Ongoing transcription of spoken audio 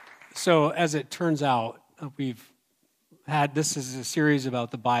So as it turns out, this is a series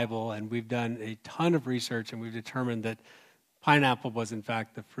about the Bible, and we've done a ton of research, and we've determined that pineapple was in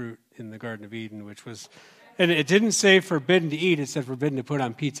fact the fruit in the Garden of Eden, and it didn't say forbidden to eat, it said forbidden to put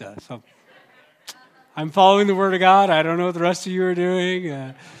on pizza. So I'm following the Word of God. I don't know what the rest of you are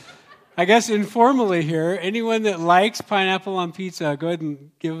doing. I guess informally here, anyone that likes pineapple on pizza, go ahead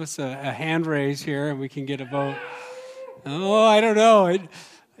and give us a hand raise here, and we can get a vote. Oh, I don't know.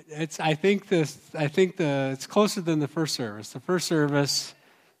 I think it's closer than the first service. The first service,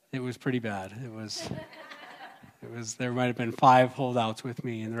 it was pretty bad. It was. There might have been 5 holdouts with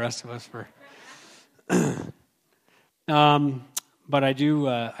me, and the rest of us were. But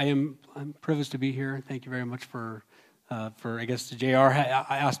I'm privileged to be here. Thank you very much for I guess JR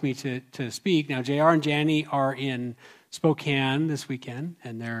asked me to speak. Now JR and Janny are in Spokane this weekend,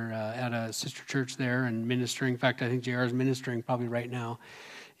 and they're at a sister church there and ministering. In fact, I think JR is ministering probably right now.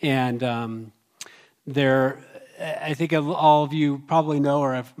 And I think all of you probably know,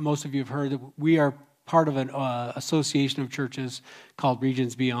 or most of you have heard, that we are part of an association of churches called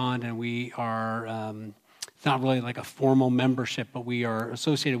Regions Beyond, and we are, it's not really like a formal membership, but we are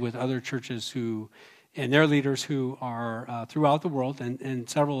associated with other churches and their leaders who are throughout the world, and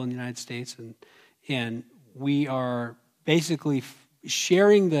several in the United States, and we are basically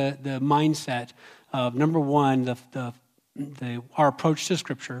sharing the mindset of, number one, our approach to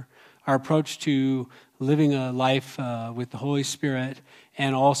Scripture, our approach to living a life with the Holy Spirit,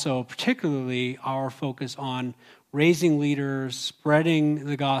 and also particularly our focus on raising leaders, spreading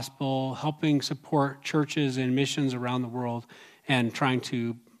the gospel, helping support churches and missions around the world, and trying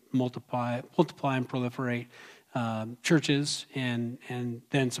to multiply and proliferate churches, and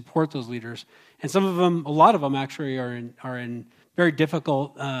then support those leaders. And a lot of them actually are in very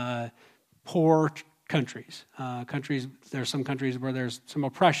difficult, poor countries. There are some countries where there's some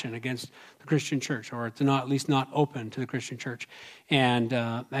oppression against the Christian church, or it's at least not open to the Christian church. And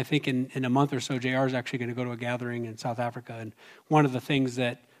I think in a month or so, JR is actually going to go to a gathering in South Africa. And one of the things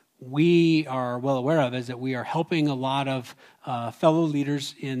that we are well aware of is that we are helping a lot of fellow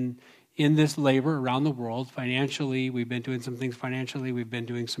leaders in this labor around the world financially. We've been doing some things financially. We've been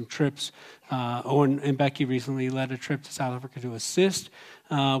doing some trips. Owen and Becky recently led a trip to South Africa to assist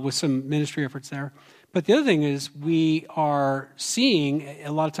with some ministry efforts there. But the other thing is we are seeing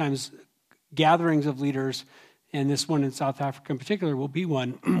a lot of times gatherings of leaders, and this one in South Africa in particular will be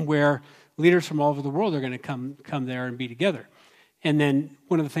one where leaders from all over the world are going to come there and be together. And then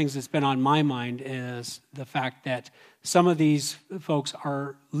one of the things that's been on my mind is the fact that some of these folks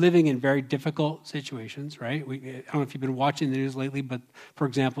are living in very difficult situations, right? I don't know if you've been watching the news lately, but for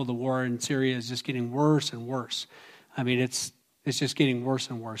example, the war in Syria is just getting worse and worse. I mean, it's just getting worse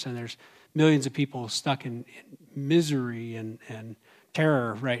and worse, and there's millions of people stuck in misery and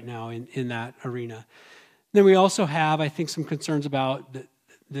terror right now in that arena. Then we also have, I think, some concerns about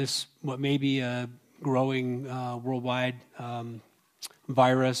this, what may be a growing worldwide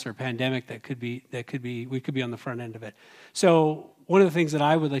virus or pandemic that could be we could be on the front end of it. So one of the things that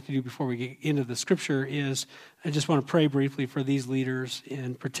I would like to do before we get into the scripture is I just want to pray briefly for these leaders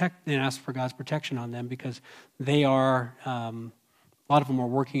and ask for God's protection on them, because they are a lot of them are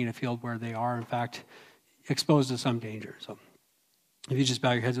working in a field where they are in fact exposed to some danger. So if you just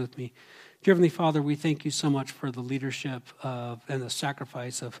bow your heads with me. Dear Heavenly Father, we thank you so much for the leadership and the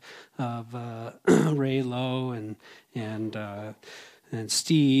sacrifice of Ray Lowe and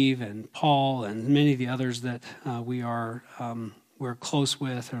Steve and Paul and many of the others that we're close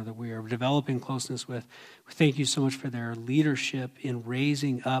with, or that we are developing closeness with. We thank you so much for their leadership in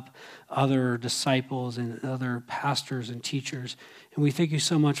raising up other disciples and other pastors and teachers. And we thank you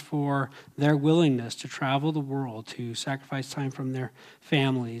so much for their willingness to travel the world, to sacrifice time from their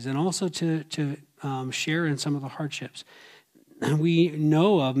families, and also to share in some of the hardships. We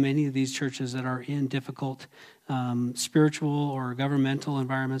know of many of these churches that are in difficult spiritual or governmental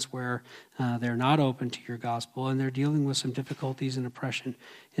environments where they're not open to your gospel, and they're dealing with some difficulties and oppression.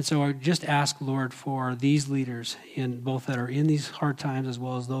 And so I just ask, Lord, for these leaders, both that are in these hard times as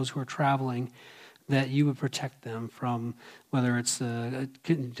well as those who are traveling, that you would protect them from whether it's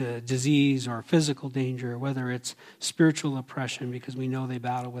disease or physical danger, whether it's spiritual oppression, because we know they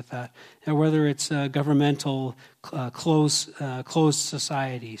battle with that, and whether it's governmental closed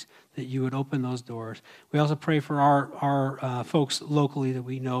societies, that you would open those doors. We also pray for our folks locally that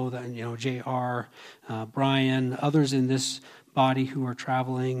we know, that J.R., Brian, others in this body who are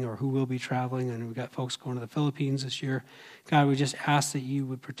traveling or who will be traveling, and we've got folks going to the Philippines this year. God, we just ask that you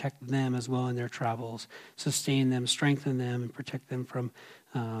would protect them as well in their travels, sustain them, strengthen them, and protect them from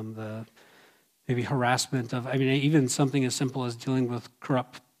the maybe harassment of, even something as simple as dealing with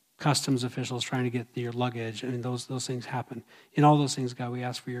corrupt customs officials trying to get your luggage. I mean, those things happen. In all those things, God, we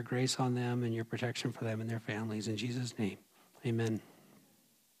ask for your grace on them and your protection for them and their families. In Jesus' name, amen.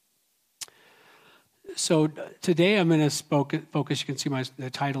 So today I'm going to focus, you can see the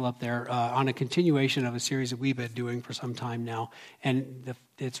title up there, on a continuation of a series that we've been doing for some time now. And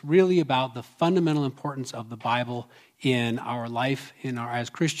it's really about the fundamental importance of the Bible in our life, as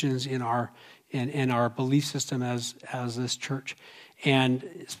Christians, in our belief system as this church.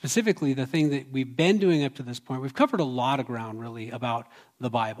 And specifically, the thing that we've been doing up to this point, we've covered a lot of ground, really, about the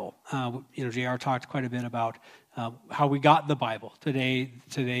Bible. JR talked quite a bit about how we got the Bible. Today,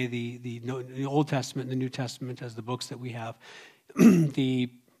 the Old Testament and the New Testament as the books that we have.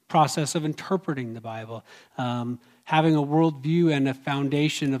 The process of interpreting the Bible. Having a worldview and a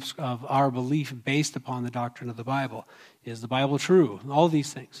foundation of our belief based upon the doctrine of the Bible. Is the Bible true? All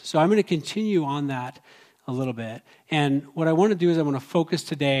these things. So I'm going to continue on that a little bit. And what I want to do is I want to focus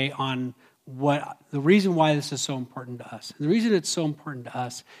today on the reason why this is so important to us. And the reason it's so important to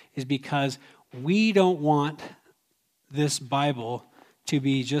us is because we don't want this Bible to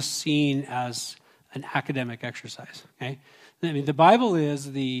be just seen as an academic exercise. Okay? I mean, the Bible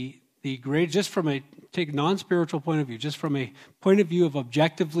is the great, just from take a non-spiritual point of view, just from a point of view of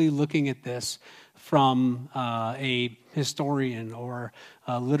objectively looking at this from a historian or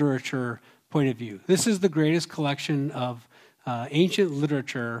a literature point of view. This is the greatest collection of ancient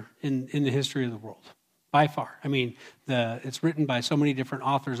literature in the history of the world, by far. I mean, it's written by so many different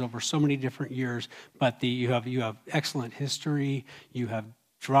authors over so many different years, but you have excellent history, you have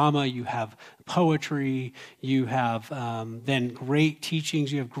drama, you have poetry, you have then great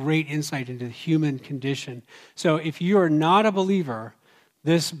teachings, you have great insight into the human condition. So if you are not a believer,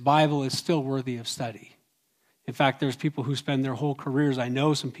 this Bible is still worthy of study. In fact, there's people who spend their whole careers, I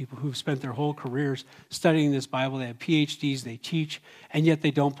know some people who've spent their whole careers studying this Bible. They have PhDs, they teach, and yet they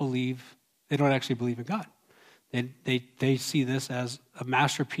don't actually believe in God. They see this as a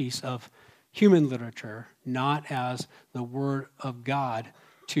masterpiece of human literature, not as the Word of God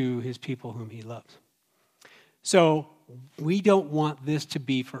to his people whom he loves. So we don't want this to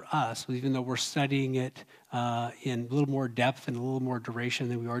be for us, even though we're studying it in a little more depth and a little more duration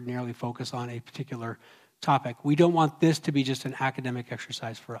than we ordinarily focus on a particular topic. We don't want this to be just an academic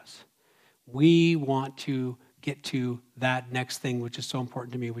exercise for us. We want to get to that next thing, which is so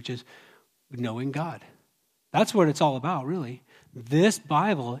important to me, which is knowing God. That's what it's all about, really. This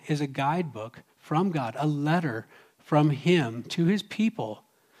Bible is a guidebook from God, a letter from him to his people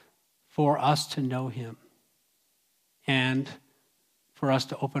for us to know him and for us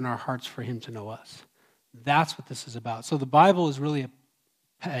to open our hearts for him to know us. That's what this is about. So the Bible is really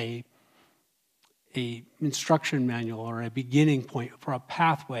a instruction manual or a beginning point for a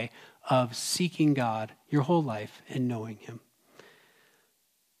pathway of seeking God your whole life and knowing him.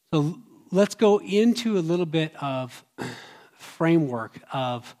 So let's go into a little bit of framework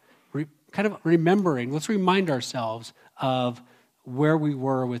of kind of remembering. Let's remind ourselves of where we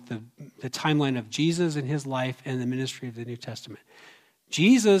were with the timeline of Jesus and his life and the ministry of the New Testament.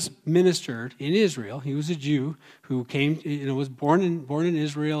 Jesus ministered in Israel. He was a Jew who came, was born in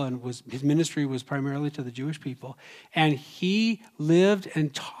Israel, and his ministry was primarily to the Jewish people. And he lived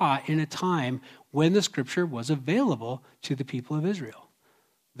and taught in a time when the Scripture was available to the people of Israel.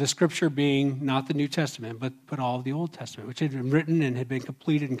 The Scripture being not the New Testament, but all of the Old Testament, which had been written and had been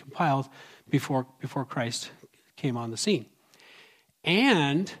completed and compiled before Christ came on the scene.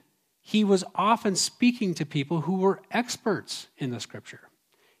 And he was often speaking to people who were experts in the Scripture.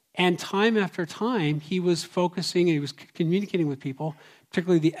 And time after time, he was focusing and he was communicating with people,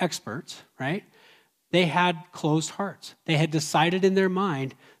 particularly the experts, right? They had closed hearts. They had decided in their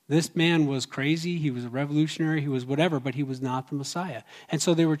mind, this man was crazy, he was a revolutionary, he was whatever, but he was not the Messiah. And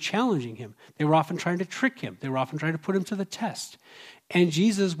so they were challenging him. They were often trying to trick him. They were often trying to put him to the test. And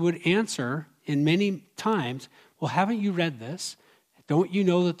Jesus would answer in many times, well, haven't you read this? Don't you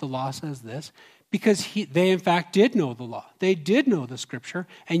know that the law says this? Because they, in fact, did know the law. They did know the Scripture,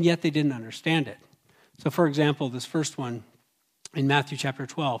 and yet they didn't understand it. So, for example, this first one in Matthew chapter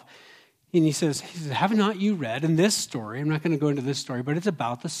 12, and he says, have not you read in this story, I'm not going to go into this story, but it's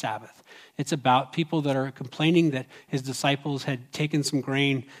about the Sabbath. It's about people that are complaining that his disciples had taken some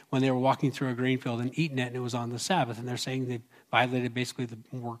grain when they were walking through a grain field and eaten it, and it was on the Sabbath. And they're saying they violated basically the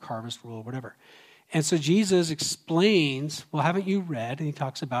work harvest rule or whatever. And so Jesus explains, well, haven't you read? And he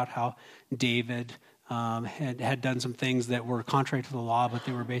talks about how David had done some things that were contrary to the law, but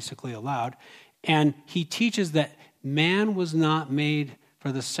they were basically allowed. And he teaches that man was not made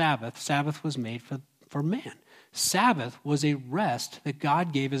for the Sabbath. Sabbath was made for man. Sabbath was a rest that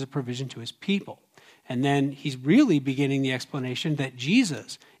God gave as a provision to his people. And then he's really beginning the explanation that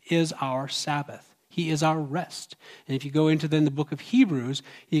Jesus is our Sabbath. He is our rest. And if you go into then the book of Hebrews,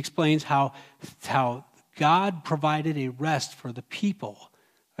 he explains how God provided a rest for the people,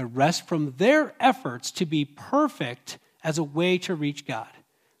 a rest from their efforts to be perfect as a way to reach God.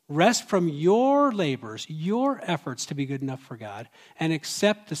 Rest from your labors, your efforts to be good enough for God, and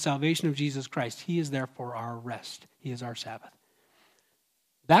accept the salvation of Jesus Christ. He is therefore our rest. He is our Sabbath.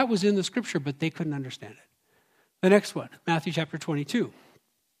 That was in the scripture, but they couldn't understand it. The next one, Matthew chapter 22.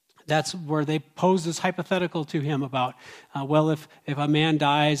 That's where they pose this hypothetical to him about, if a man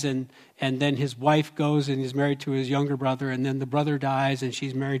dies and then his wife goes and is married to his younger brother, and then the brother dies and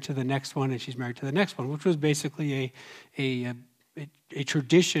she's married to the next one and she's married to the next one, which was basically a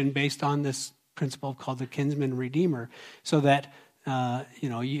tradition based on this principle called the kinsman redeemer, so that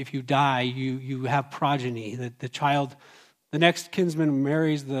if you die, you have progeny. That the next kinsman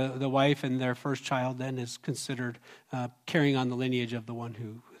marries the wife, and their first child then is considered carrying on the lineage of the one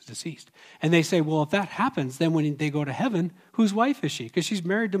who is deceased. And they say, well, if that happens, then when they go to heaven, whose wife is she? Because she's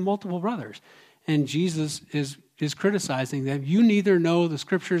married to multiple brothers. And Jesus is criticizing them. You neither know the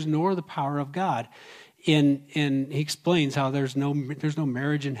scriptures nor the power of God. And he explains how there's no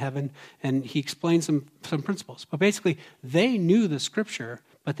marriage in heaven, and he explains some principles. But basically, they knew the scripture,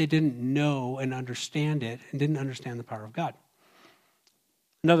 but they didn't know and understand it, and didn't understand the power of God.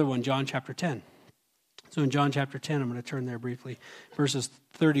 Another one, John chapter 10. So in John chapter 10, I'm going to turn there briefly, verses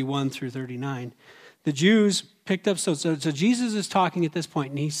 31 through 39. The Jews picked up, so Jesus is talking at this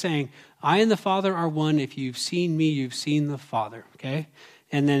point, and he's saying, I and the Father are one. If you've seen me, you've seen the Father. Okay?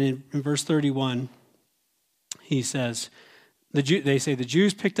 And then in verse 31, he says, they say, the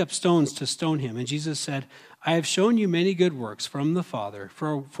Jews picked up stones to stone him. And Jesus said, I have shown you many good works from the Father.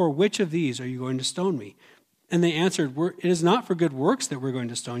 For which of these are you going to stone me? And they answered, it is not for good works that we're going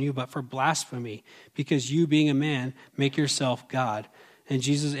to stone you, but for blasphemy, because you, being a man, make yourself God. And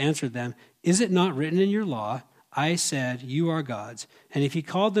Jesus answered them, is it not written in your law, I said, you are gods? And if he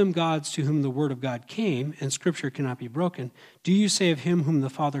called them gods to whom the word of God came, and scripture cannot be broken, do you say of him whom the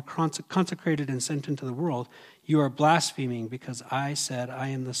Father consecrated and sent into the world, you are blaspheming, because I said I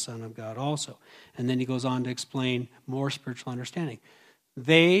am the Son of God also? And then he goes on to explain more spiritual understanding.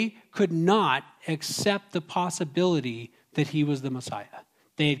 They could not accept the possibility that he was the Messiah.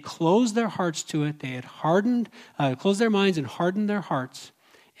 They had closed their hearts to it. They had closed their minds and hardened their hearts.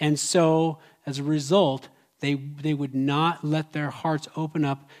 And so, as a result, they would not let their hearts open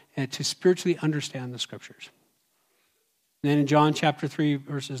up to spiritually understand the scriptures. And then in John chapter 3,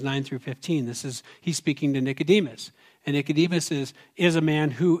 verses 9 through 15, he's speaking to Nicodemus. And Nicodemus is a man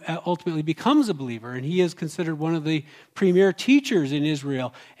who ultimately becomes a believer, and he is considered one of the premier teachers in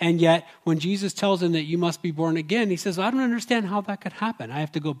Israel. And yet, when Jesus tells him that you must be born again, he says, I don't understand how that could happen. I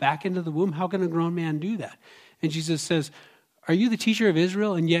have to go back into the womb. How can a grown man do that? And Jesus says, are you the teacher of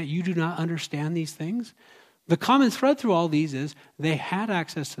Israel, and yet you do not understand these things? The common thread through all these is they had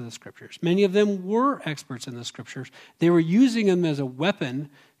access to the scriptures. Many of them were experts in the scriptures. They were using them as a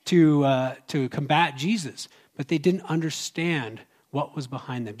weapon to combat Jesus, but they didn't understand what was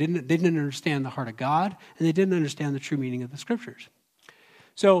behind them. They didn't understand the heart of God, and they didn't understand the true meaning of the scriptures.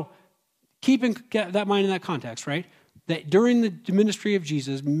 So keeping that mind in that context, right? That during the ministry of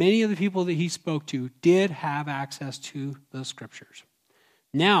Jesus, many of the people that he spoke to did have access to the scriptures.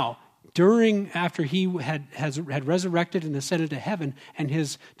 Now, after he had resurrected and ascended to heaven, and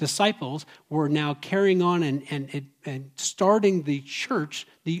his disciples were now carrying on and starting the church,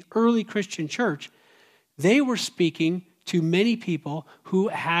 the early Christian church, they were speaking to many people who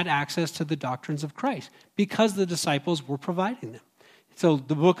had access to the doctrines of Christ because the disciples were providing them. So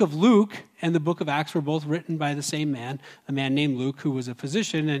the book of Luke and the book of Acts were both written by the same man, a man named Luke, who was a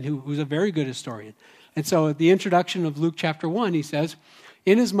physician and who was a very good historian. And so at the introduction of Luke chapter 1, he says,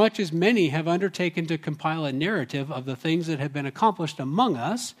 inasmuch as many have undertaken to compile a narrative of the things that have been accomplished among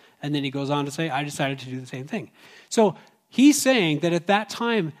us, and then he goes on to say, I decided to do the same thing. So he's saying that at that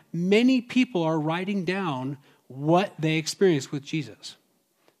time, many people are writing down what they experienced with Jesus.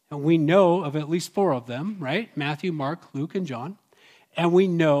 And we know of at least 4 of them, right? Matthew, Mark, Luke, and John. And we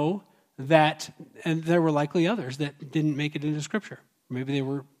know that, and there were likely others that didn't make it into Scripture. Maybe they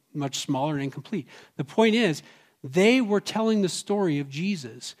were much smaller and incomplete. The point is, they were telling the story of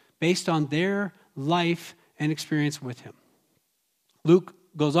Jesus based on their life and experience with him. Luke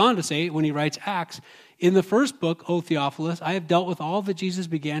goes on to say, when he writes Acts, in the first book, O Theophilus, I have dealt with all that Jesus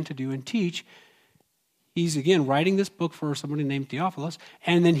began to do and teach. He's, again, writing this book for somebody named Theophilus.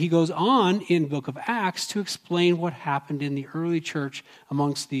 And then he goes on in the book of Acts to explain what happened in the early church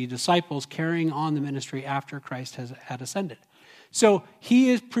amongst the disciples carrying on the ministry after Christ had ascended. So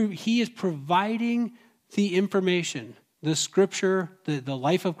he is providing the information the scripture, the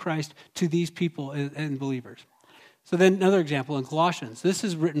life of Christ to these people and believers. So then another example in Colossians. This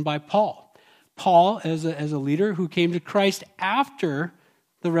is written by Paul. Paul, as a leader who came to Christ after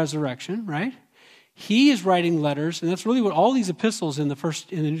the resurrection, right? He is writing letters, and that's really what all these epistles in the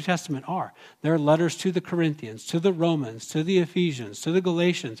New Testament are. They're letters to the Corinthians, to the Romans, to the Ephesians, to the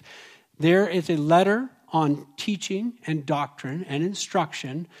Galatians. There is a letter on teaching and doctrine and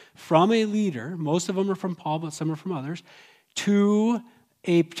instruction from a leader. Most of them are from Paul, but some are from others, to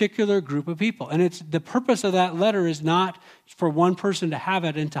a particular group of people. And it's the purpose of that letter is not for one person to have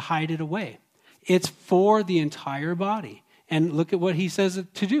it and to hide it away. It's for the entire body. And look at what he says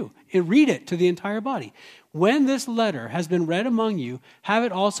to do. Read it to the entire body. When this letter has been read among you, have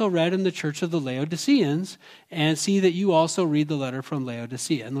it also read in the church of the Laodiceans, and see that you also read the letter from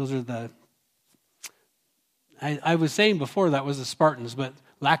Laodicea. And those are I was saying before that was the Spartans, but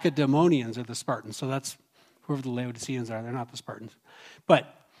Lacedaemonians are the Spartans. So that's whoever the Laodiceans are. They're not the Spartans.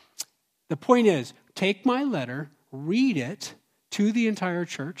 But the point is, take my letter, read it to the entire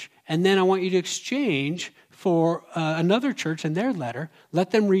church, and then I want you to exchange for another church and their letter. Let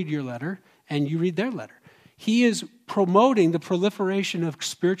them read your letter, and you read their letter. He is promoting the proliferation of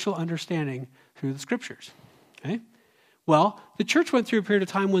spiritual understanding through the scriptures. Okay? Well, the church went through a period of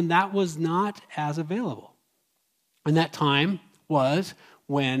time when that was not as available. And that time was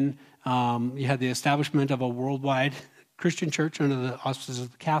when you had the establishment of a worldwide Christian church under the auspices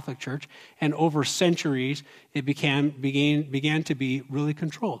of the Catholic Church, and over centuries it began to be really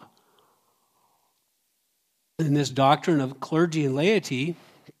controlled. And this doctrine of clergy and laity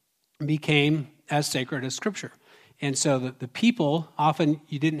became as sacred as Scripture. And so the people, often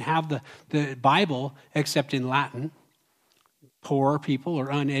you didn't have the Bible except in Latin. Poor people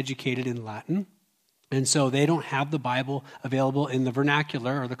are uneducated in Latin. And so they don't have the Bible available in the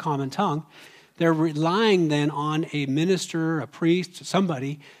vernacular or the common tongue. They're relying then on a minister, a priest,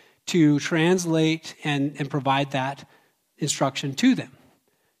 somebody to translate and provide that instruction to them.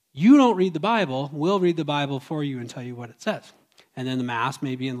 You don't read the Bible, we'll read the Bible for you and tell you what it says. And then the Mass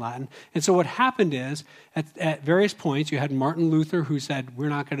may be in Latin. And so what happened is, at various points, you had Martin Luther who said, we're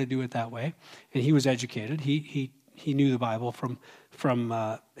not going to do it that way. And he was educated. He knew the Bible from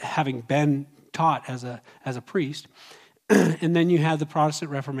having been taught as a priest. And then you had the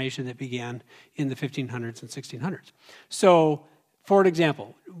Protestant Reformation that began in the 1500s and 1600s. So, for an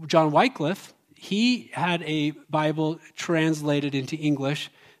example, John Wycliffe, he had a Bible translated into English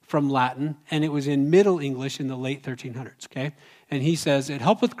from Latin, and it was in Middle English in the late 1300s, okay? And he says, it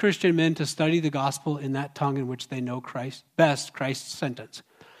helpeth Christian men to study the gospel in that tongue in which they know Christ's sentence.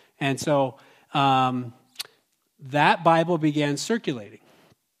 And so that Bible began circulating.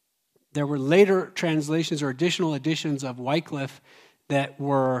 There were later translations or additional editions of Wycliffe that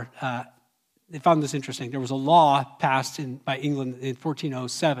were, they found this interesting. There was a law passed by England in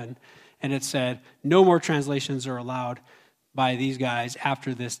 1407, and it said, no more translations are allowed by these guys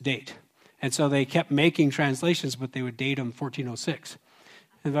after this date. And so they kept making translations, but they would date them 1406.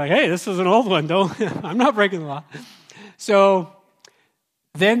 And they're like, hey, this is an old one, I'm not breaking the law. So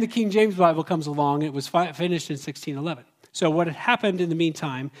then the King James Bible comes along. It was finished in 1611. So what had happened in the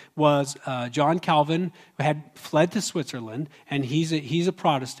meantime was John Calvin had fled to Switzerland, and he's a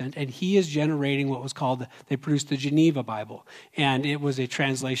Protestant, and he is generating what was called, they produced the Geneva Bible. And it was a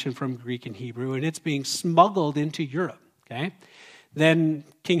translation from Greek and Hebrew, and it's being smuggled into Europe, okay? Then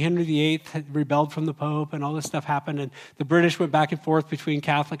King Henry VIII had rebelled from the Pope, and all this stuff happened, and the British went back and forth between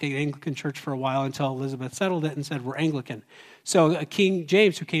Catholic and Anglican Church for a while until Elizabeth settled it and said, we're Anglican. So King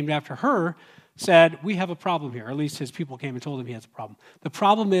James, who came after her, said, we have a problem here. Or at least his people came and told him he has a problem. The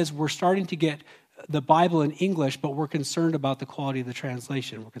problem is we're starting to get the Bible in English, but we're concerned about the quality of the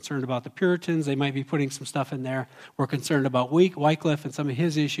translation. We're concerned about the Puritans. They might be putting some stuff in there. We're concerned about Wycliffe and some of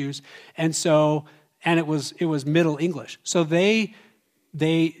his issues. And it was Middle English. So they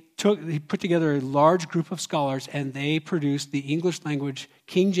put together a large group of scholars, and they produced the English language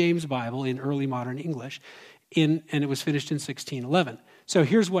King James Bible in early modern English, and it was finished in 1611. So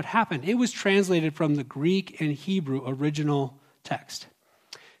here's what happened. It was translated from the Greek and Hebrew original text.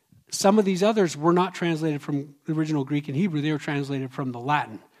 Some of these others were not translated from the original Greek and Hebrew. They were translated from the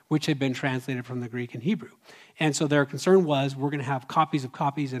Latin, which had been translated from the Greek and Hebrew. And so their concern was, we're going to have copies of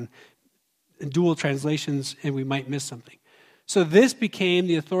copies and dual translations, and we might miss something. So this became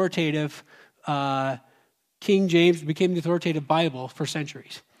the authoritative, King James became the authoritative Bible for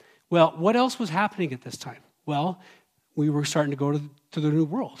centuries. Well, what else was happening at this time? Well, we were starting to go to the New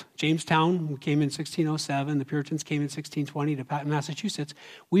World. Jamestown came in 1607. The Puritans came in 1620 to Massachusetts.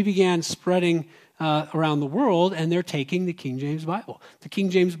 We began spreading around the world, and they're taking the King James Bible. The King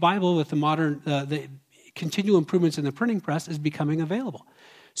James Bible with the modern, the continual improvements in the printing press is becoming available.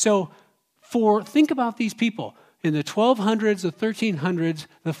 So think about these people in the 1200s, the 1300s,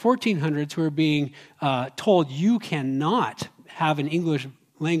 the 1400s who are being told you cannot have an English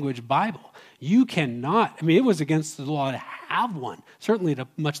language Bible. You cannot, it was against the law to have one, certainly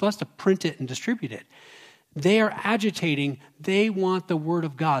much less to print it and distribute it. They are agitating. They want the Word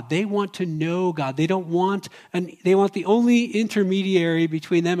of God. They want to know God. They want the only intermediary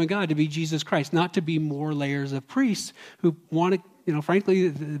between them and God to be Jesus Christ, not to be more layers of priests who want to, frankly,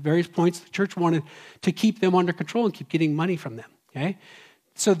 at various points, the church wanted to keep them under control and keep getting money from them, okay?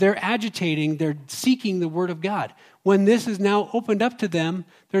 So they're agitating. They're seeking the Word of God. When this is now opened up to them,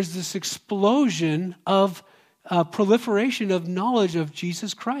 there's this explosion of proliferation of knowledge of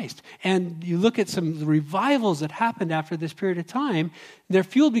Jesus Christ. And you look at some revivals that happened after this period of time, they're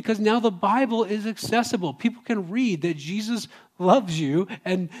fueled because now the Bible is accessible. People can read that Jesus loves you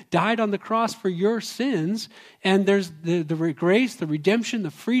and died on the cross for your sins. And there's the grace, the redemption,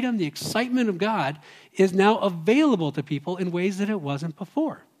 the freedom, the excitement of God is now available to people in ways that it wasn't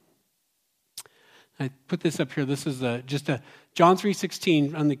before. I put this up here. This is just a John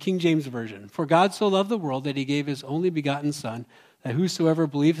 3:16 on the King James Version. For God so loved the world that he gave his only begotten Son, that whosoever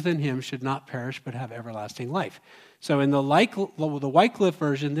believeth in him should not perish but have everlasting life. So in the Wycliffe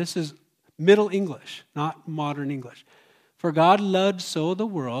version, this is Middle English, not modern English. For God loved so the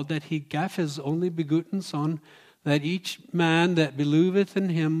world that he gave his only begotten Son, that each man that believeth in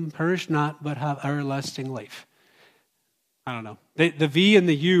him perish not but have everlasting life. I don't know. The V and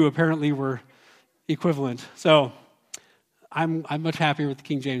the U apparently were equivalent. So I'm much happier with the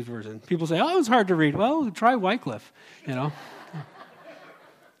King James Version. People say, it's hard to read. Well, try Wycliffe,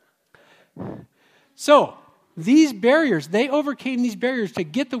 So these barriers, they overcame these barriers to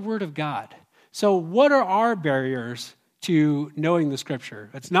get the Word of God. So what are our barriers to knowing the Scripture?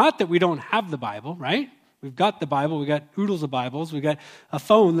 It's not that we don't have the Bible, right? We've got the Bible. We've got oodles of Bibles. We've got a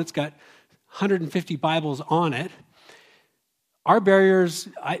phone that's got 150 Bibles on it. Our barriers,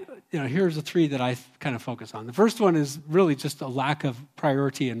 here's the three that I kind of focus on. The first one is really just a lack of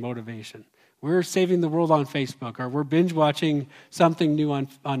priority and motivation. We're saving the world on Facebook, or we're binge watching something new on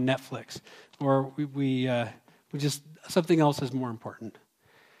Netflix, or we just something else is more important.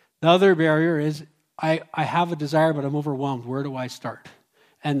 The other barrier is I have a desire, but I'm overwhelmed. Where do I start?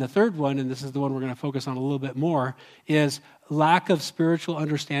 And the third one, and this is the one we're going to focus on a little bit more, is lack of spiritual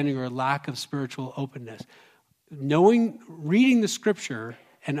understanding or lack of spiritual openness. Reading the Scripture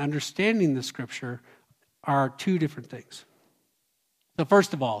and understanding the Scripture are two different things. So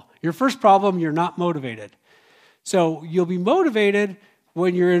first of all, your first problem, you're not motivated. So you'll be motivated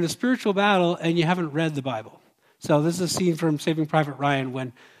when you're in a spiritual battle and you haven't read the Bible. So this is a scene from Saving Private Ryan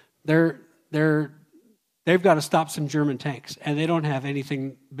when they've got to stop some German tanks, and they don't have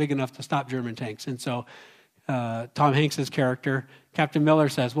anything big enough to stop German tanks. And so Tom Hanks' character, Captain Miller,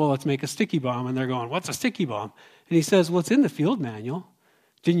 says, well, let's make a sticky bomb. And they're going, what's a sticky bomb? And he says, well, it's in the field manual.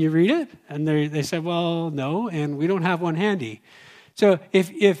 Didn't you read it? And they said, well, no, and we don't have one handy. So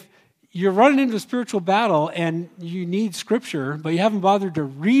if you're running into a spiritual battle and you need Scripture, but you haven't bothered to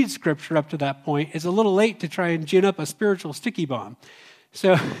read Scripture up to that point, it's a little late to try and gin up a spiritual sticky bomb.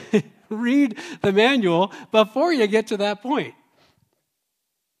 So read the manual before you get to that point.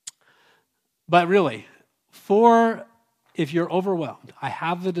 But really, if you're overwhelmed, I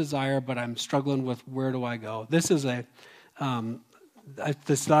have the desire, but I'm struggling with where do I go. This is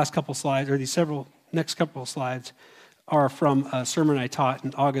this last couple slides, or these next couple of slides, are from a sermon I taught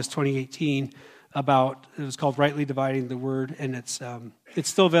in August 2018 it was called Rightly Dividing the Word, and it's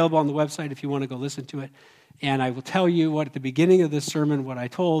still available on the website if you want to go listen to it. And I will tell you at the beginning of this sermon, what I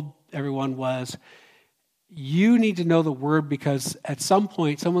told everyone was, you need to know the Word because at some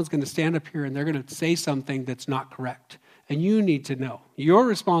point someone's going to stand up here and they're going to say something that's not correct. And you need to know. You're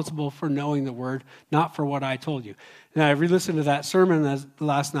responsible for knowing the Word, not for what I told you. And I re-listened to that sermon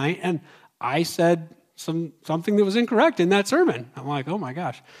last night, and I said something that was incorrect in that sermon. I'm like, oh my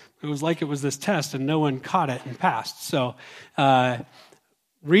gosh. It was like it was this test and no one caught it and passed. So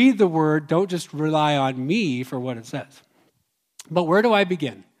read the Word. Don't just rely on me for what it says. But where do I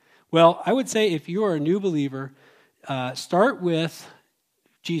begin? Well, I would say if you are a new believer, start with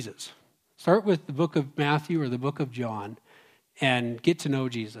Jesus. Start with the book of Matthew or the book of John and get to know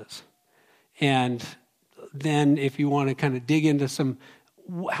Jesus. And then if you want to kind of dig into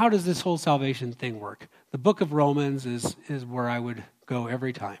how does this whole salvation thing work? The book of Romans is where I would go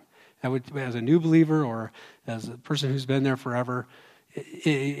every time. As a new believer or as a person who's been there forever,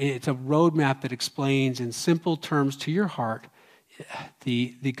 it's a roadmap that explains in simple terms to your heart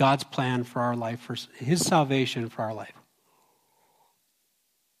the God's plan for our life, for His salvation for our life.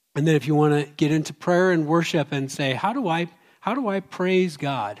 And then if you want to get into prayer and worship and say, how do I praise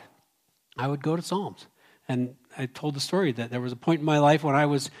God? I would go to Psalms. And I told the story that there was a point in my life when I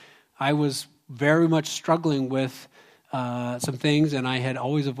was very much struggling with some things, and I had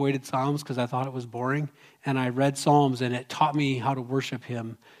always avoided Psalms because I thought it was boring. And I read Psalms, and it taught me how to worship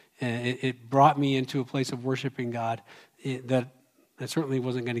Him. And it brought me into a place of worshiping God that I certainly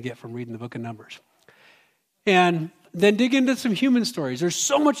wasn't going to get from reading the book of Numbers. And then dig into some human stories. There's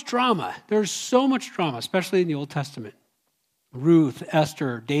so much drama. Especially in the Old Testament. Ruth,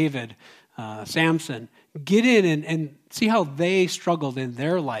 Esther, David, Samson. Get in and see how they struggled in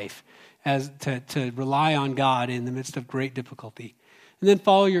their life as to rely on God in the midst of great difficulty. And then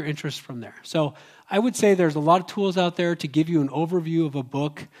follow your interest from there. So I would say there's a lot of tools out there to give you an overview of a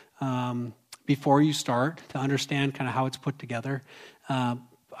book before you start, to understand kind of how it's put together.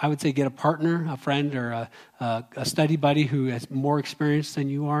 I would say get a partner, a friend, or a study buddy who has more experience than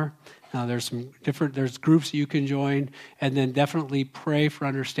you are. There's groups that you can join, and then definitely pray for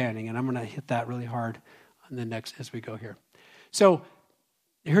understanding. And I'm going to hit that really hard on the next as we go here. So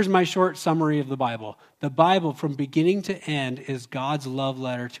here's my short summary of the Bible. The Bible, from beginning to end, is God's love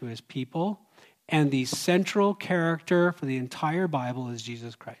letter to His people, and the central character for the entire Bible is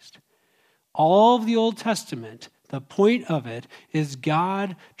Jesus Christ. All of the Old Testament, the point of it is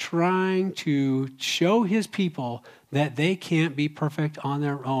God trying to show His people that they can't be perfect on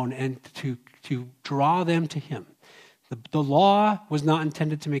their own and to draw them to Him. The law was not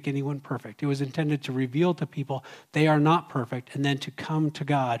intended to make anyone perfect. It was intended to reveal to people they are not perfect and then to come to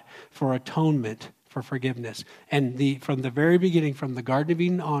God for atonement, for forgiveness. And from the very beginning, from the Garden of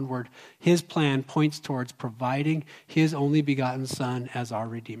Eden onward, His plan points towards providing His only begotten Son as our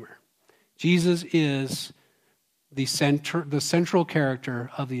Redeemer. Jesus is the central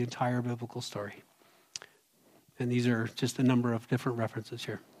character of the entire biblical story. And these are just a number of different references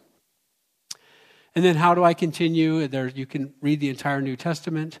here. And then how do I continue? You can read the entire New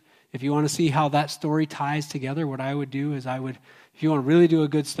Testament. If you want to see how that story ties together, what I would do is if you want to really do a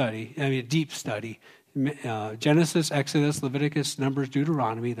good study, a deep study, Genesis, Exodus, Leviticus, Numbers,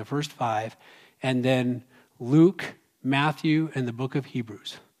 Deuteronomy, the first 5, and then Luke, Matthew, and the book of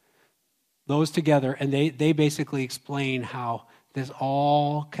Hebrews. Those together, and they basically explain how this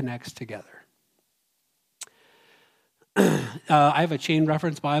all connects together. I have a chain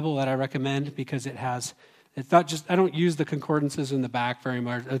reference Bible that I recommend because it's not just, I don't use the concordances in the back very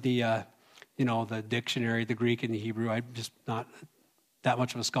much, the dictionary, the Greek and the Hebrew. I'm just not that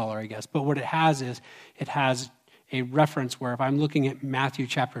much of a scholar, I guess. But what it has is, it has a reference where if I'm looking at Matthew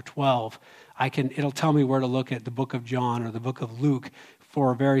chapter 12, it'll tell me where to look at the book of John or the book of Luke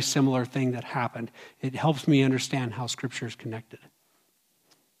for a very similar thing that happened. It helps me understand how Scripture is connected.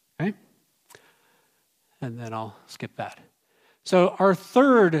 Okay? And then I'll skip that. So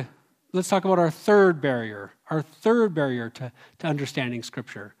let's talk about our third barrier to understanding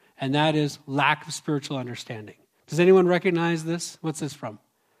Scripture, and that is lack of spiritual understanding. Does anyone recognize this? What's this from?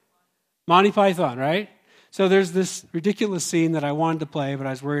 Monty Python, right? So there's this ridiculous scene that I wanted to play, but I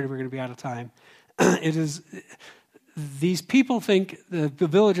was worried we were going to be out of time. These people think, the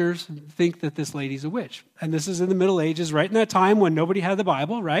villagers think that this lady's a witch. And this is in the Middle Ages, right in that time when nobody had the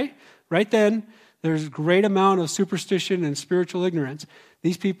Bible, right? Right then, there's a great amount of superstition and spiritual ignorance.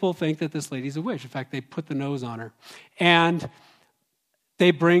 These people think that this lady's a witch. In fact, they put the nose on her. And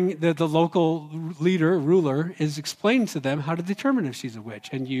they bring the local ruler is explaining to them how to determine if she's a witch.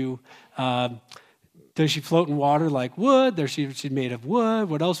 And does she float in water like wood? She's made of wood.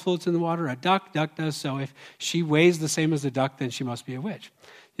 What else floats in the water? A duck. Duck does. So if she weighs the same as a duck, then she must be a witch.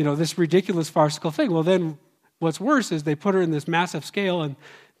 This ridiculous farcical thing. Well, then what's worse is they put her in this massive scale, and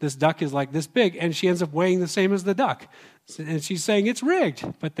this duck is like this big, and she ends up weighing the same as the duck. And she's saying it's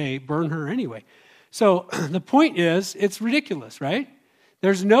rigged, but they burn her anyway. So the point is, it's ridiculous, right?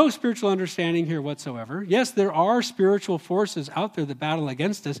 There's no spiritual understanding here whatsoever. Yes, there are spiritual forces out there that battle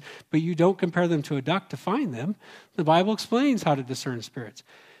against us, but you don't compare them to a duck to find them. The Bible explains how to discern spirits.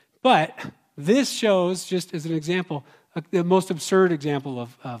 But this shows, just as an example, the most absurd example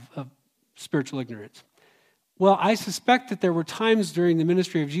of spiritual ignorance. Well, I suspect that there were times during the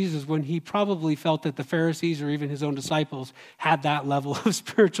ministry of Jesus when he probably felt that the Pharisees or even his own disciples had that level of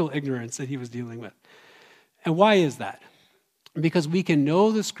spiritual ignorance that he was dealing with. And why is that? Because we can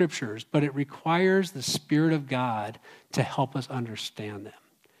know the Scriptures, but it requires the Spirit of God to help us understand them.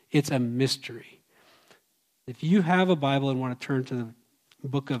 It's a mystery. If you have a Bible and want to turn to the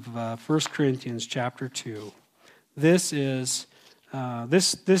book of 1 Corinthians chapter 2, this is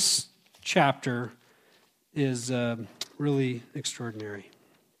this chapter is really extraordinary.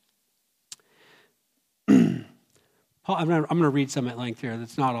 I'm going to read some at length here.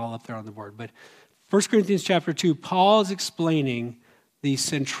 That's not all up there on the board. But 1 Corinthians chapter 2, Paul is explaining the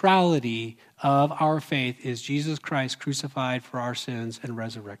centrality of our faith is Jesus Christ crucified for our sins and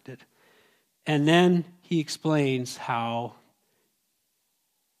resurrected. And then he explains how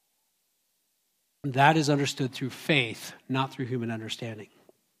that is understood through faith, not through human understanding.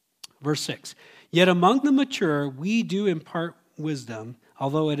 Verse 6, yet among the mature we do impart wisdom,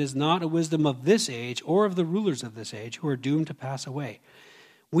 although it is not a wisdom of this age or of the rulers of this age who are doomed to pass away.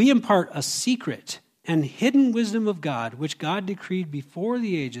 We impart a secret and hidden wisdom of God, which God decreed before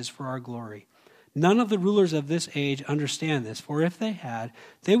the ages for our glory. None of the rulers of this age understand this, for if they had,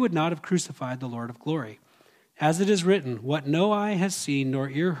 they would not have crucified the Lord of glory. As it is written, what no eye has seen, nor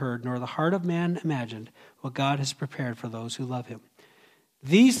ear heard, nor the heart of man imagined, what God has prepared for those who love him.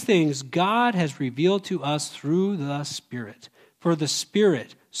 These things God has revealed to us through the Spirit. For the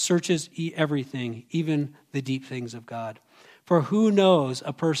Spirit searches everything, even the deep things of God. For who knows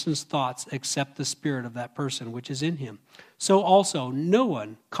a person's thoughts except the spirit of that person which is in him? So also no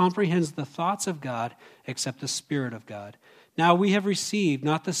one comprehends the thoughts of God except the Spirit of God. Now we have received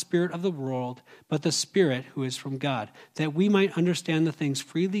not the spirit of the world, but the Spirit who is from God, that we might understand the things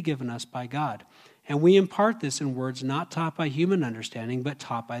freely given us by God. And we impart this in words not taught by human understanding, but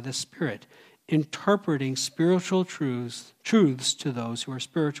taught by the Spirit, interpreting spiritual truths to those who are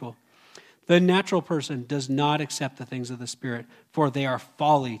spiritual. The natural person does not accept the things of the Spirit, for they are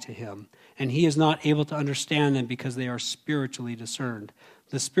folly to him, and he is not able to understand them because they are spiritually discerned.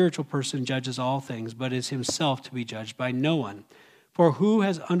 The spiritual person judges all things, but is himself to be judged by no one. For who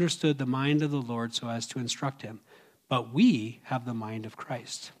has understood the mind of the Lord so as to instruct him? But we have the mind of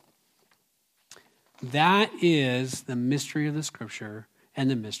Christ. That is the mystery of the Scripture and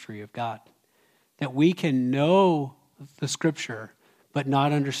the mystery of God. That we can know the Scripture but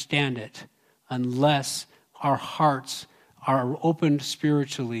not understand it unless our hearts are opened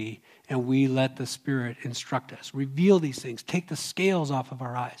spiritually and we let the Spirit instruct us, reveal these things, take the scales off of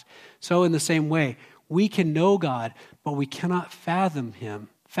our eyes. So in the same way, we can know God, but we cannot fathom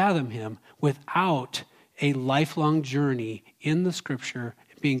him without a lifelong journey in the Scripture,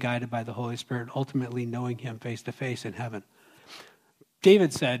 being guided by the Holy Spirit, ultimately knowing him face to face in heaven.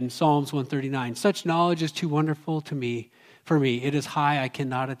 David said in Psalms 139, such knowledge is too wonderful for me. It is high, I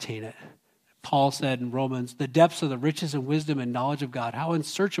cannot attain it. Paul said in Romans, the depths of the riches and wisdom and knowledge of God, how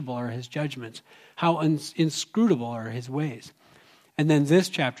unsearchable are his judgments, how inscrutable are his ways. And then this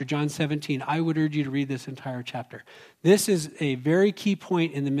chapter, John 17, I would urge you to read this entire chapter. This is a very key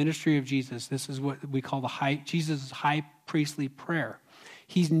point in the ministry of Jesus. This is what we call Jesus' high priestly prayer.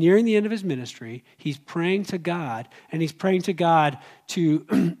 He's nearing the end of his ministry. He's praying to God, and he's praying to God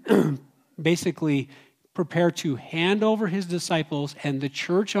to basically prepare to hand over his disciples and the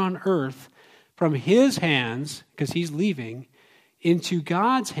church on earth from his hands, because he's leaving, into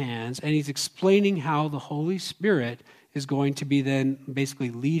God's hands, and he's explaining how the Holy Spirit is going to be then basically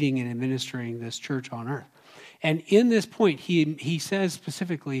leading and administering this church on earth. And in this point, he says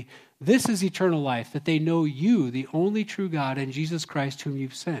specifically, this is eternal life, that they know you, the only true God, and Jesus Christ whom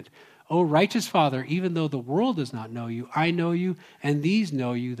you've sent. O righteous Father, even though the world does not know you, I know you, and these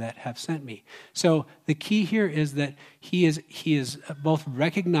know you that have sent me. So the key here is that he is both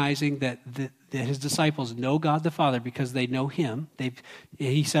recognizing that his disciples know God the Father because they know him.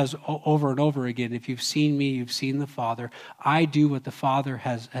 He says over and over again, if you've seen me, you've seen the Father. I do what the Father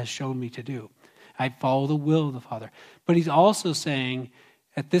has shown me to do. I follow the will of the Father. But he's also saying,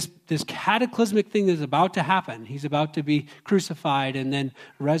 at this cataclysmic thing that is about to happen, he's about to be crucified and then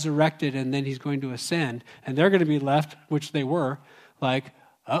resurrected, and then he's going to ascend, and they're going to be left, which they were, like,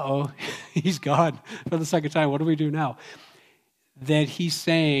 uh-oh, he's gone for the second time. What do we do now? That he's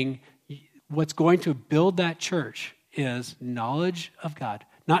saying what's going to build that church is knowledge of God.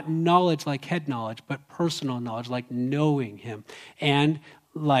 Not knowledge like head knowledge, but personal knowledge, like knowing him, and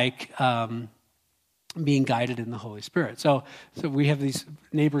like being guided in the Holy Spirit. So we have these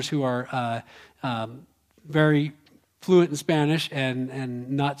neighbors who are very fluent in Spanish and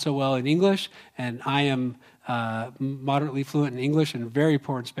not so well in English, and I am moderately fluent in English and very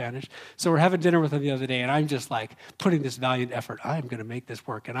poor in Spanish. So we're having dinner with them the other day, and I'm just like putting this valiant effort. I'm going to make this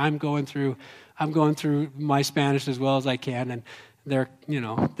work, and I'm going through my Spanish as well as I can, and they're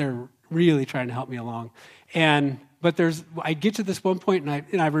really trying to help me along. But I get to this one point,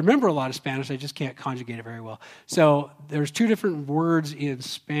 and I remember a lot of Spanish. I just can't conjugate it very well. So there's two different words in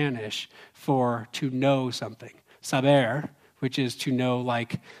Spanish for to know something. Saber, which is to know,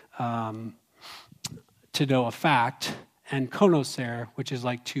 like to know a fact, and conocer, which is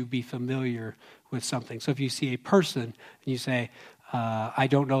like to be familiar with something. So if you see a person and you say, I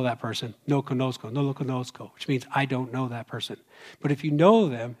don't know that person. No conozco, no lo conozco, which means I don't know that person. But if you know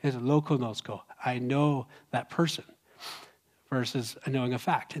them, it's lo conozco. I know that person versus knowing a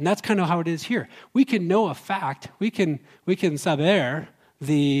fact. And that's kind of how it is here. We can know a fact. We can saber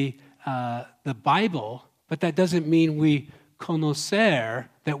the Bible, but that doesn't mean we conocer,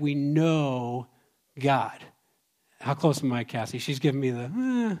 that we know God. How close am I, Cassie? She's giving me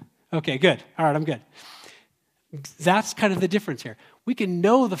the, okay, good. All right, I'm good. That's kind of the difference here. We can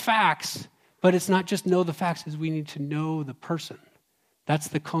know the facts, but it's not just know the facts, is we need to know the person. That's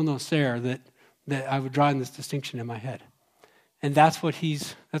the conocer that I would draw in this distinction in my head. And that's what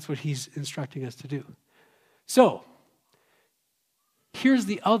he's instructing us to do. So, here's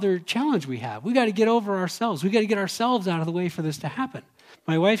the other challenge we have. We got to get over ourselves. We got to get ourselves out of the way for this to happen.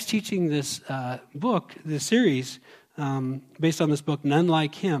 My wife's teaching this book, this series, based on this book, None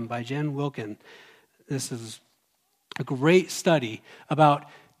Like Him by Jen Wilkin. This is a great study about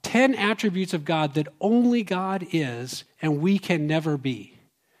 10 attributes of God that only God is and we can never be.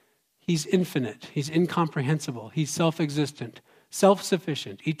 He's infinite. He's incomprehensible. He's self-existent,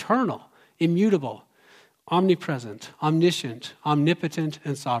 self-sufficient, eternal, immutable, omnipresent, omniscient, omnipotent,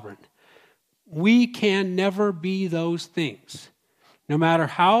 and sovereign. We can never be those things. No matter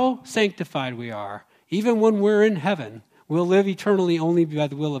how sanctified we are, even when we're in heaven, we'll live eternally only by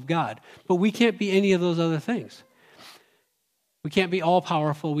the will of God. But we can't be any of those other things. We can't be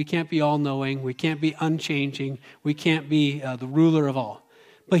all-powerful. We can't be all-knowing. We can't be unchanging. We can't be the ruler of all.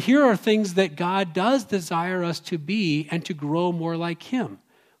 But here are things that God does desire us to be and to grow more like Him.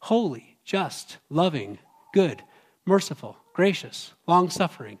 Holy, just, loving, good, merciful, gracious,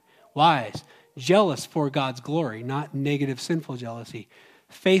 long-suffering, wise, jealous for God's glory, not negative, sinful jealousy,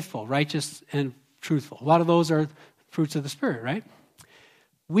 faithful, righteous, and truthful. A lot of those are fruits of the Spirit, right?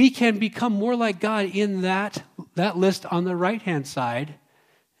 We can become more like God in that list on the right-hand side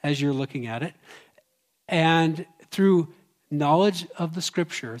as you're looking at it. And through knowledge of the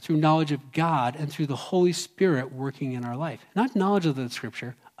Scripture, through knowledge of God, and through the Holy Spirit working in our life. Not knowledge of the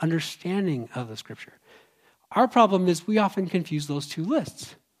Scripture, understanding of the Scripture. Our problem is we often confuse those two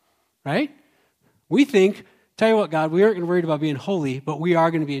lists, right? We think, tell you what, God, we aren't going to worry about being holy, but we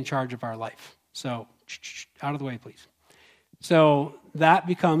are going to be in charge of our life. So, out of the way, please. So that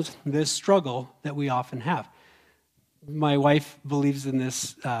becomes this struggle that we often have. My wife believes in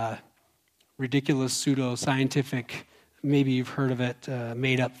this ridiculous pseudo-scientific, maybe you've heard of it,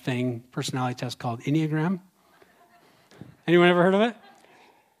 made-up thing, personality test called Enneagram. Anyone ever heard of it?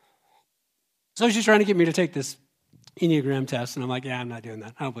 So she's trying to get me to take this Enneagram test, and I'm like, yeah, I'm not doing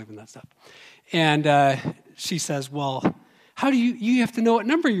that. I don't believe in that stuff. And she says, well, how do you have to know what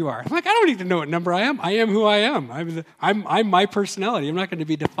number you are? I'm like, I don't need to know what number I am. I am who I am. I'm my personality. I'm not going to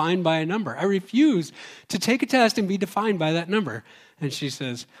be defined by a number. I refuse to take a test and be defined by that number. And she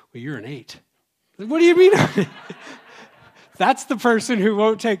says, well, you're an 8. What do you mean? That's the person who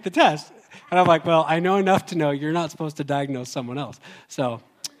won't take the test. And I'm like, well, I know enough to know you're not supposed to diagnose someone else. So,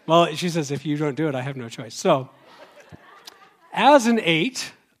 well, she says, if you don't do it, I have no choice. So, as an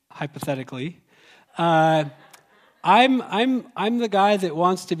 8, hypothetically, I'm the guy that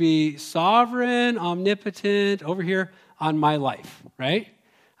wants to be sovereign, omnipotent over here on my life, right?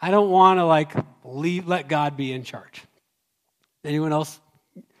 I don't want to let God be in charge. Anyone else?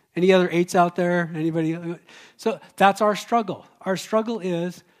 Any other 8s out there? Anybody? So that's our struggle. Our struggle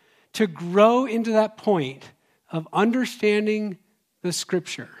is to grow into that point of understanding the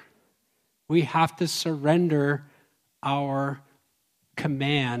Scripture. We have to surrender our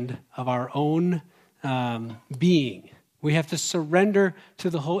command of our own being. We have to surrender to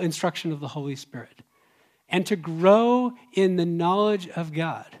the whole instruction of the Holy Spirit. And to grow in the knowledge of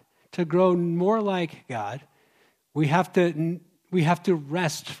God, to grow more like God, we have to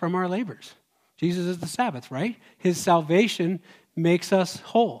rest from our labors. Jesus is the Sabbath, right? His salvation makes us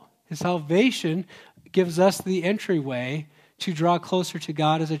whole. His salvation gives us the entryway to draw closer to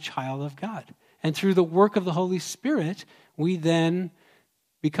God as a child of God. And through the work of the Holy Spirit, we then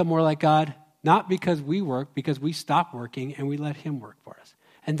become more like God, not because we work, because we stop working and we let Him work for us.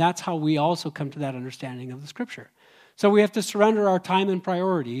 And that's how we also come to that understanding of the Scripture. So we have to surrender our time and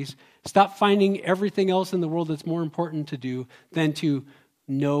priorities, stop finding everything else in the world that's more important to do than to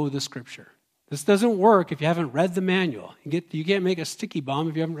know the Scripture. This doesn't work if you haven't read the manual. You can't make a sticky bomb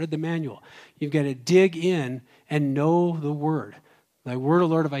if you haven't read the manual. You've got to dig in and know the Word. Thy word, O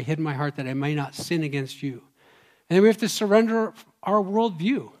Lord, have I hid in my heart that I may not sin against you. And then we have to surrender our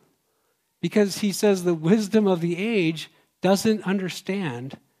worldview. Because he says the wisdom of the age doesn't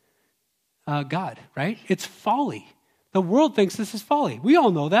understand God, right? It's folly. The world thinks this is folly. We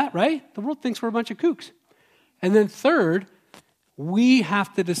all know that, right? The world thinks we're a bunch of kooks. And then third, we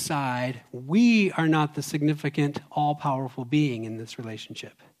have to decide we are not the significant, all-powerful being in this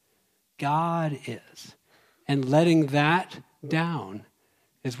relationship. God is. And letting that down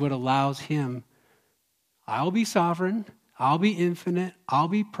is what allows him, I'll be sovereign, I'll be infinite, I'll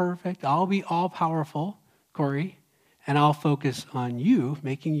be perfect, I'll be all-powerful, Corey, and I'll focus on you,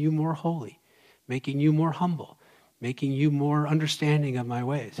 making you more holy, making you more humble, making you more understanding of my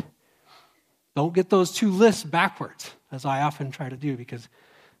ways. Don't get those two lists backwards, as I often try to do because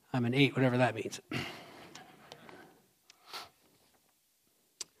I'm an 8, whatever that means.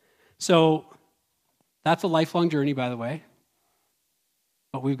 So that's a lifelong journey, by the way.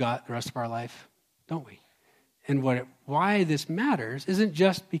 But we've got the rest of our life, don't we? And why this matters isn't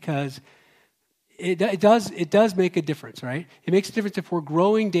just because it does make a difference, right? It makes a difference if we're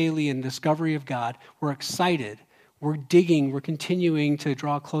growing daily in discovery of God, we're excited, we're digging, we're continuing to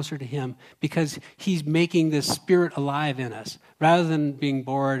draw closer to him because he's making this spirit alive in us, rather than being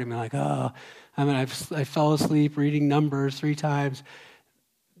bored and being like, I fell asleep reading Numbers 3 times.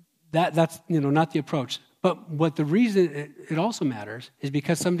 That's not the approach. But what the reason it also matters is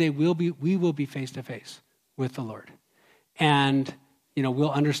because someday we will be face to face with the Lord, and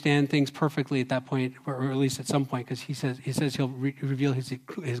we'll understand things perfectly at that point, or at least at some point, because he says he'll reveal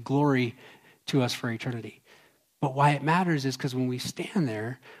his glory to us for eternity. But why it matters is because when we stand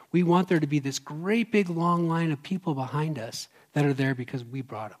there, we want there to be this great big long line of people behind us that are there because we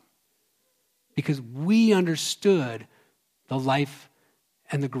brought them, because we understood the life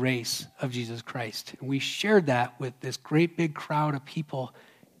and the grace of Jesus Christ. And we shared that with this great big crowd of people,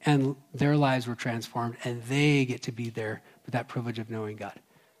 and their lives were transformed, and they get to be there with that privilege of knowing God.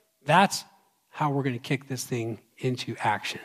 That's how we're going to kick this thing into action.